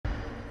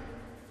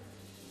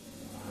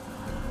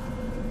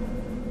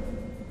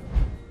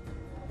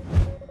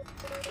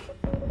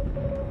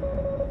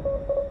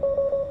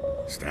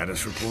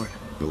Status report?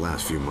 The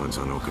last few months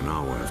on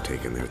Okinawa have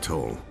taken their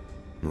toll.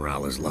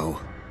 Morale is low.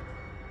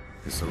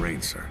 It's the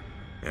rain, sir.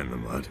 And the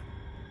mud.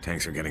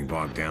 Tanks are getting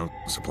bogged down.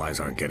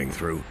 Supplies aren't getting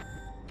through.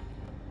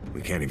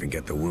 We can't even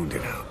get the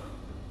wounded out.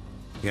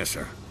 Yes,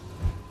 sir.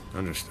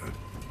 Understood.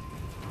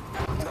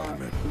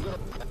 Amen.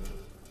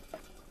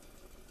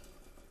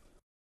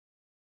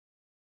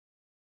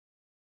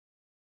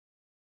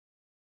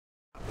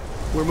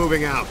 We're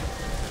moving out.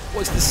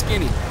 What's the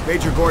skinny?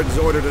 Major Gordon's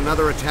ordered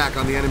another attack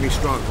on the enemy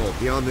stronghold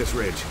beyond this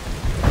ridge.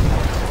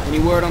 Any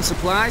word on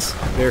supplies?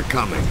 They're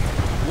coming.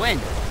 When?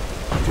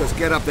 Just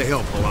get up the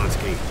hill,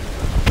 Polanski.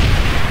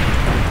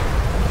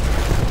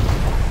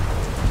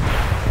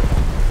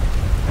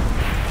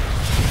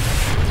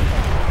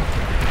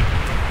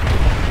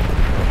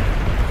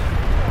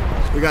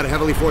 We got a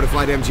heavily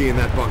fortified MG in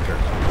that bunker.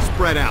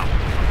 Spread out.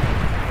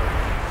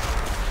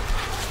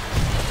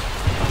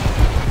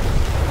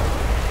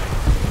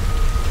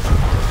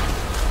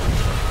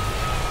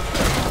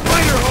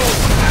 Fire hole!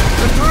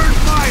 Return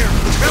fire!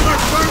 Miller,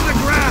 burn the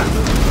grass!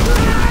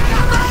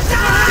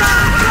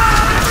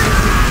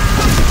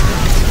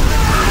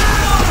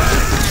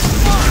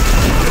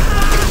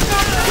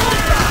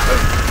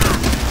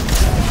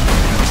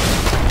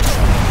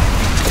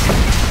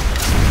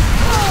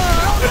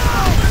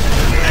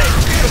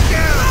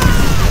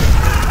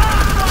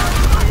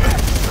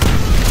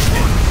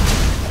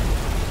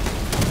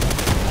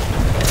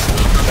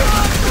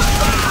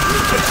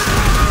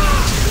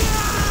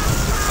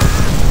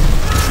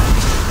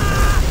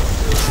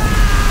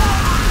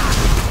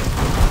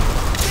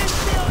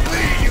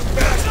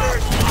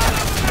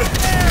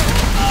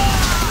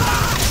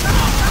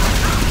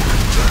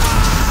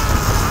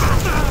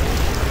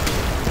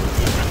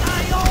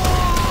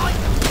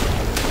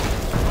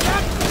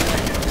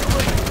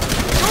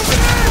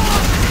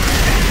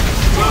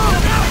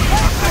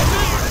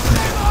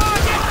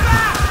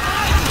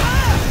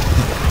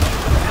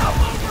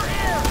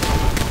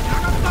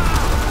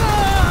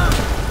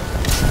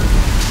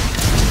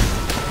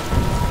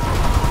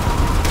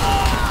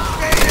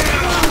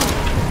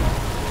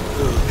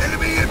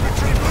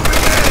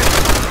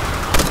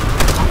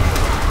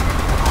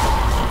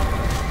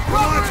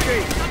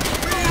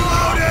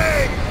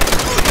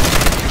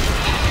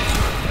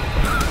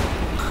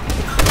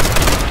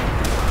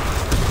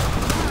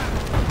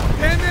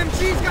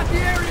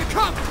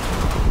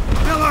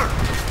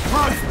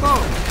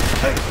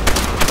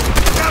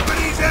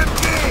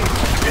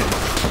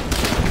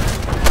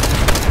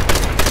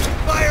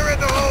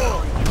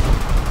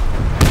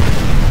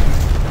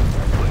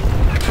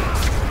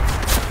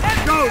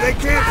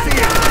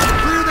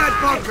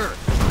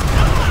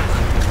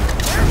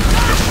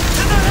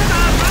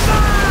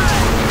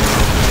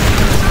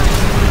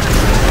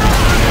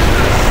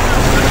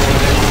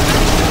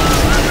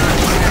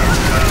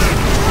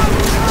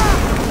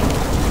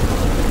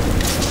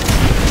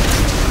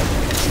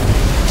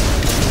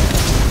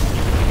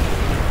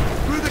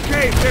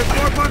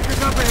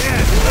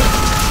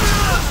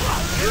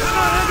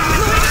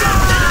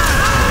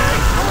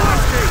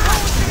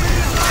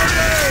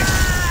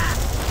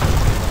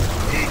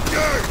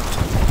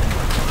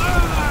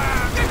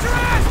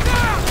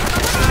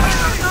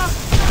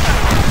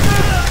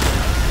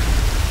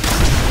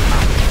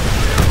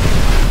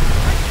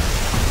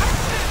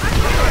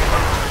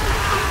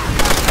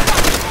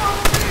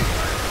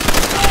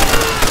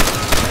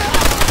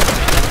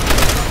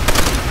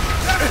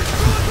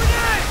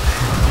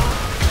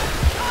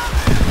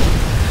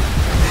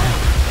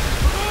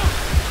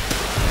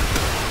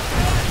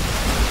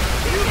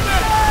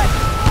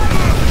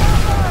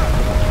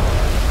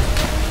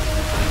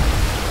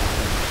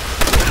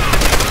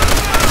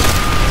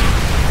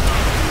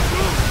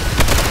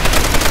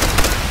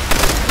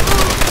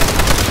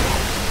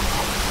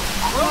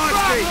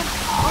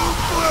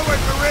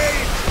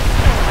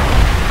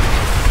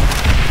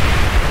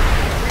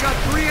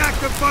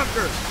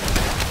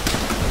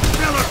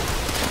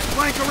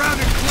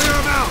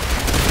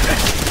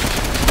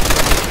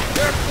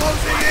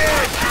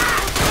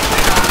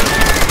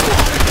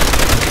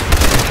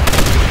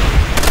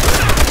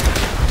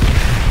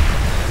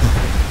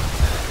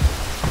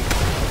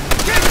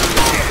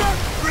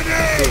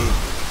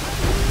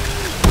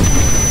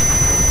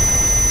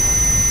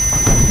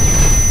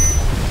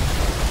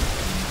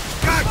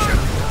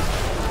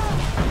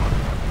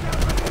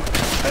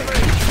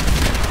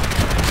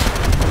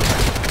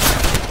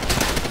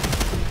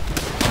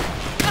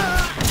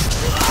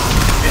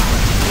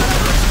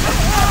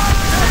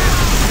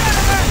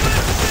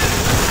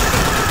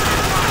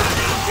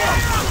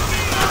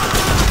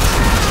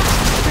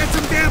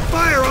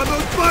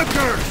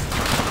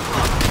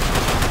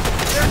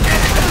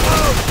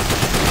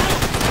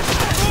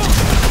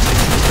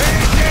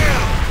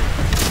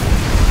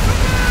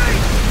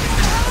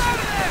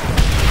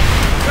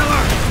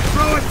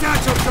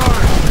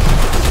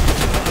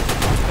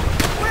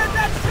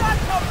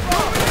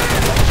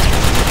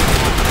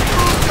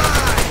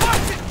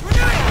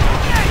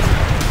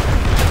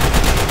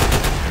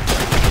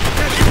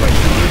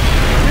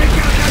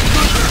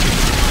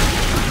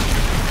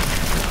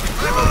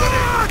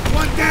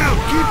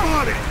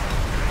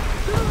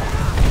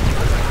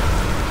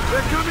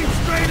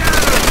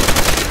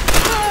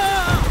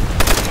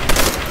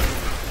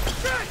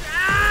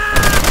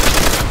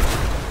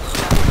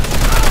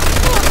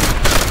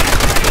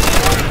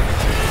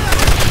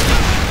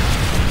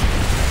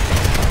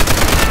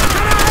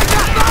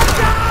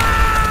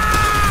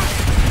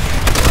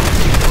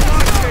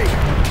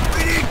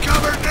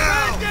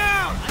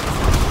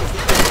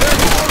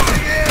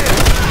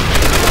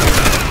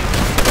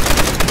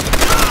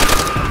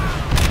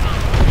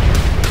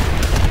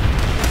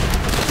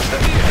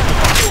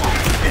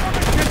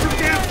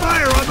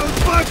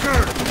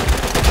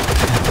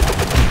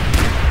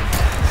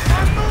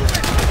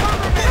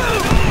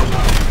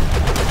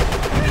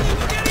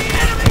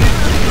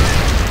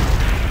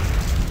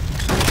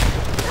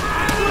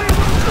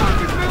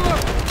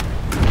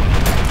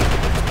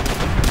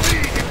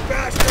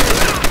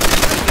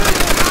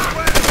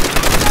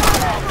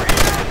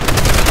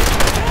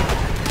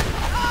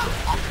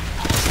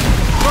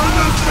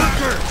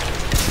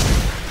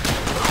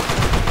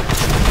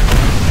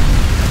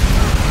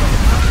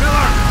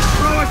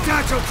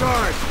 satchel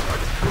charge!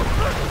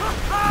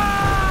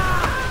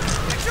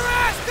 Get your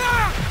ass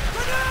down!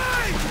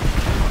 Grenade!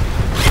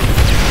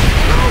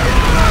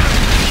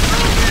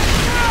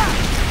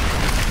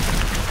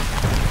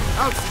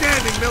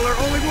 Outstanding, Miller.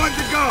 Only one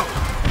to go.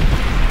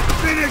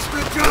 Finish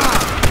the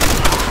job.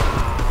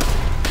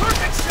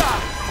 Perfect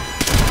shot!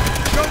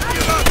 Don't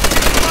give up.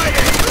 Keep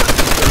fighting.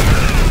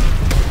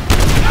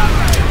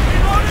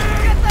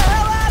 Get the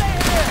hell out of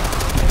here!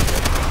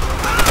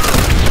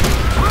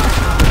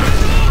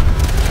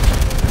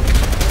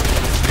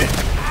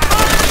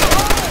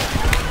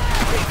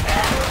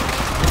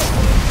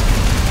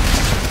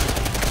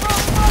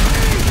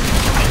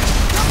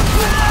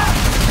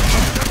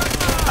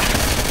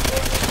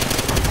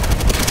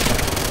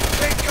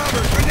 Take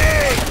cover.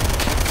 Grenade.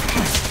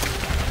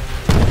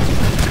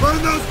 Burn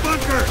those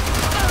bunkers.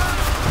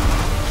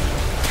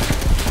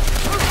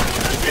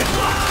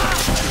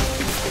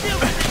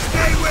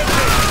 Stay with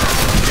me.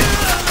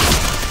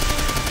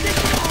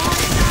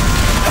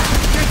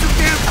 Get some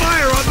damn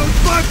fire on those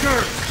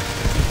bunkers.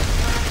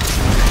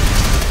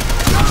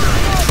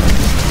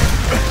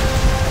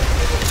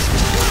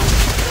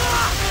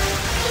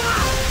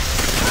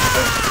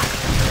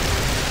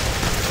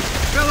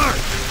 Miller,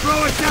 throw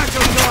a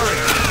satchel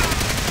charge!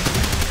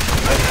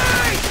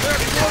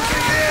 They're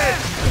closing in!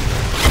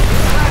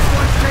 Last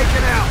one's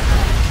taken out!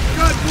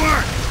 Good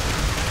work!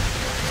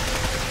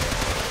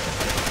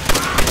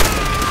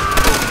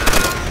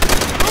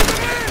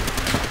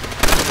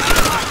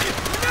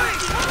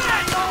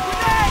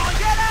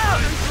 Get out!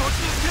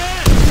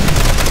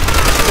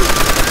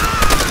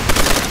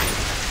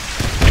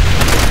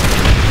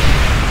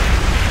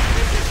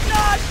 This is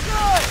not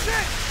good!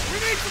 Shit! We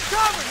need some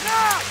cover,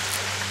 now!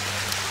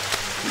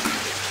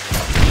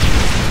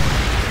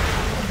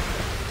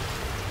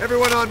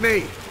 Everyone on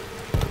me!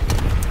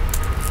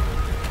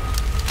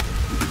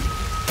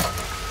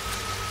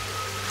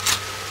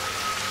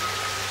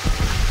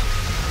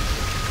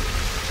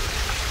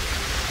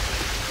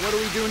 What do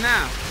we do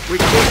now? We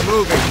keep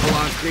moving,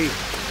 Polanski.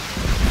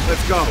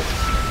 Let's go.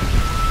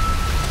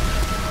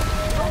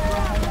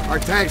 Our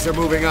tanks are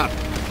moving up.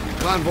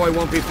 Convoy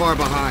won't be far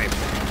behind.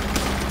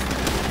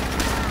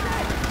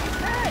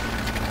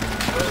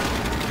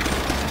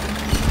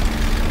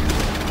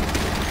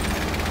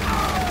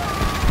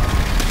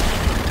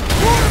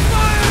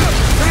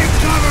 Take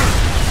cover!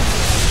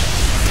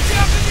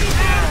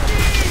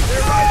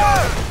 They're right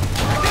on!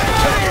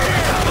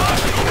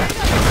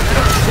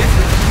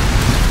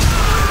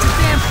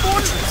 Damn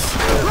fortress!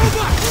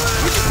 Robot!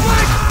 Which is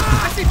flank?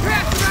 I see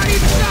paths around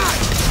each side!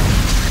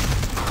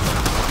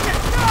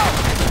 Go!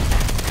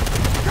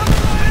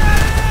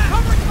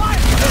 Cover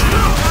fire!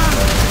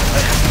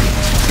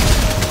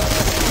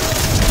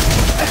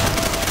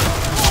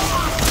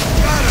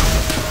 Got him!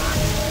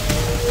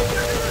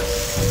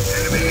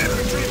 Enemy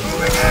infantry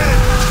moving in!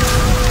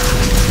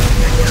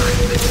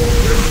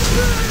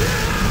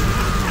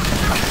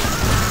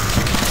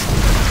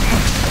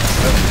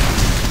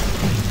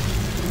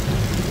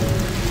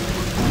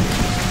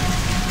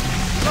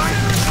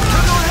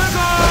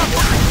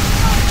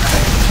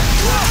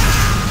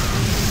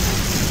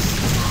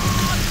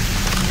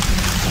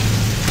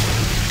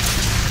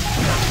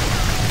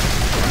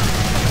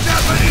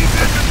 Japanese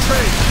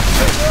infantry!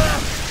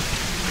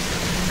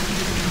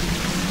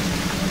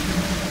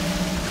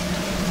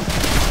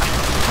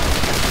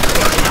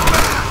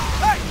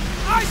 Hey!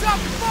 Eyes up!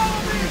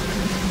 Follow me!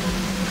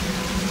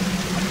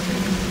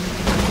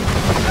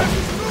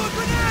 Through a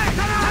grenade!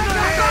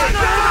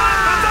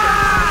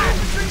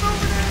 Infantry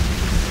moving in!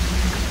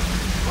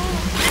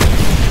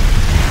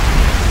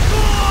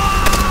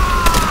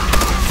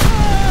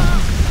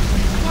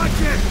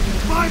 Watch it!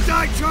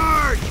 Banzai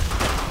charge!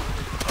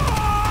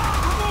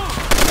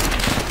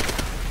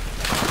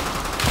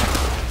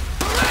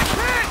 Direct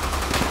hit!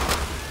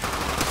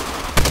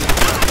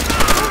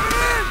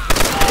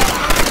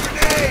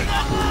 Grenade!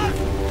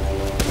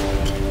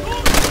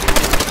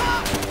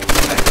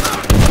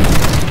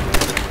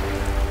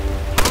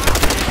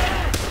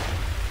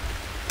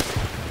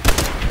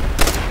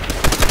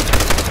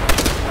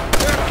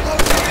 They're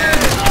closing in!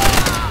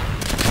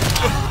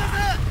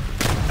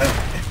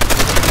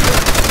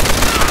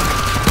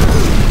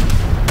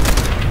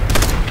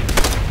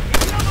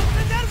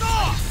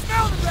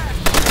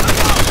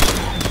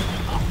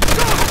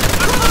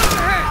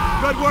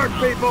 Good work,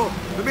 people!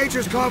 The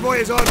Major's convoy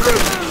is en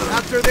route.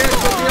 After this,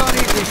 we'll be on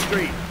Easy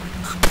Street.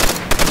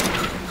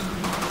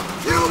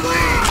 You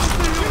lead!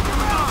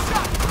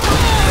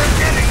 They're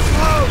getting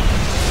close!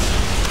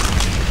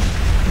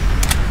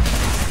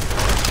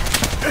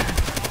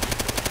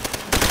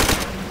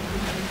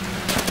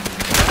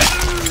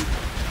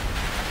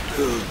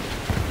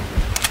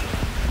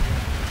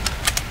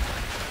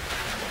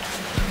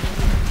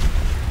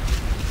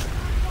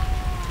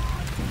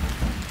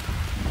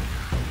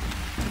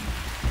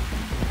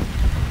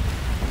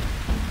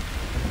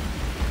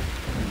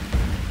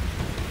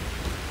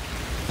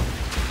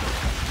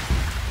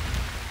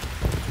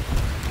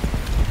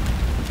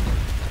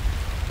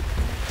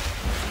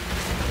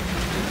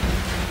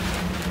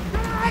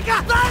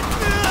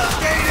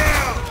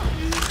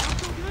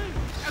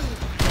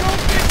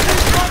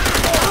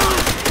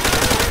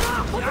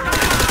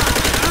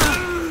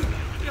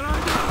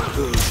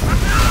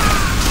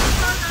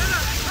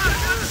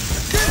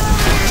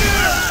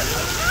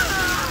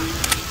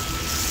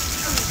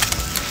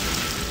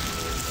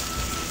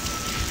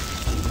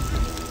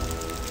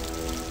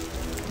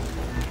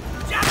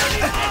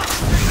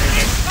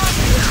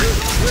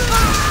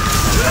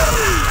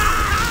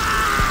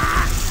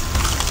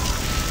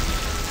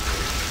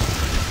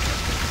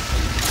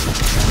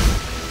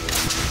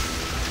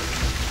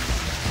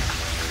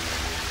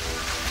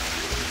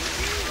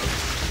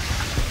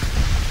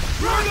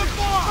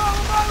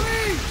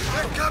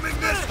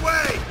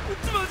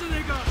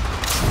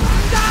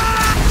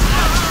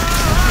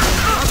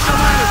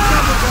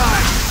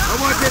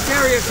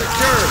 area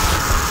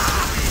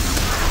secured.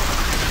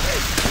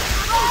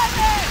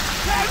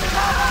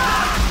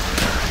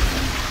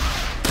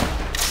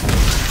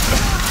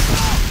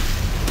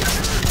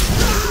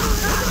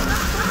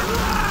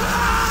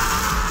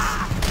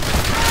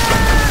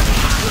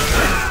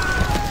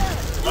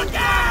 Look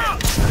out!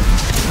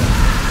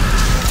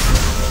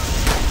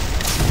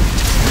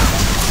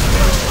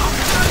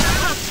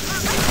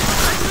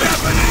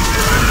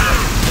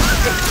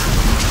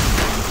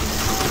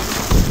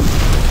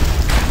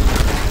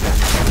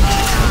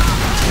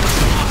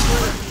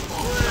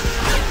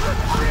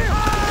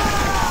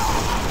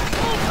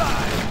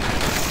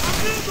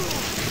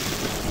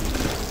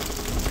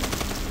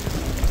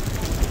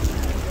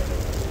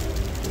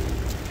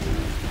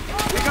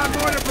 We got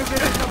mortar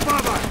positions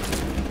above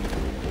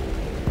us.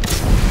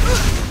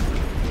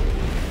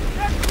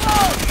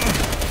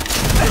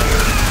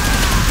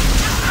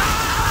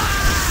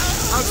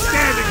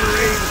 Outstanding,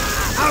 Marine!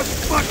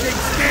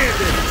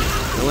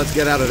 Out-fucking-standing! Now let's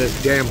get out of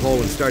this damn hole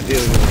and start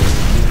dealing with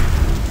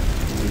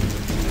it.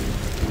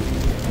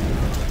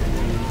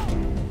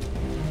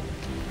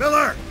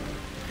 Miller!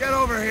 Get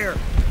over here!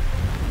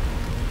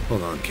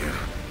 Hold on, kid.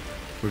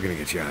 We're gonna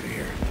get you out of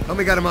here. Help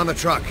me get him on the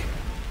truck.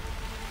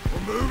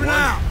 We're moving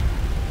out.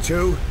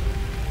 2,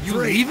 You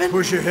 3. leaving?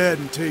 Push ahead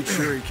and take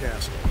Sherry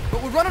Castle.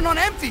 But we're running on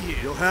empty here.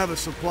 You'll have a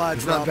supply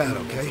It's drop. not bad,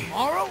 in the okay?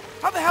 Tomorrow?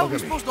 How the hell are we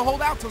Look at me. supposed to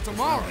hold out till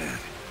tomorrow? Bad.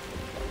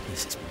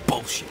 This is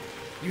bullshit.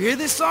 You hear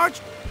this, Sarge?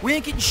 We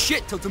ain't getting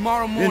shit till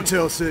tomorrow morning.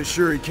 Intel says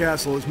Sherry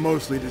Castle is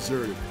mostly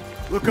deserted.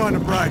 Look on the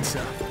bright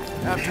side.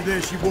 After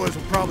this, you boys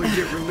will probably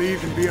get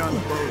relieved and be on the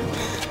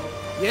boat.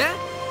 Yeah?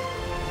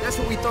 That's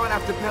what we thought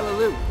after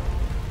Peleliu.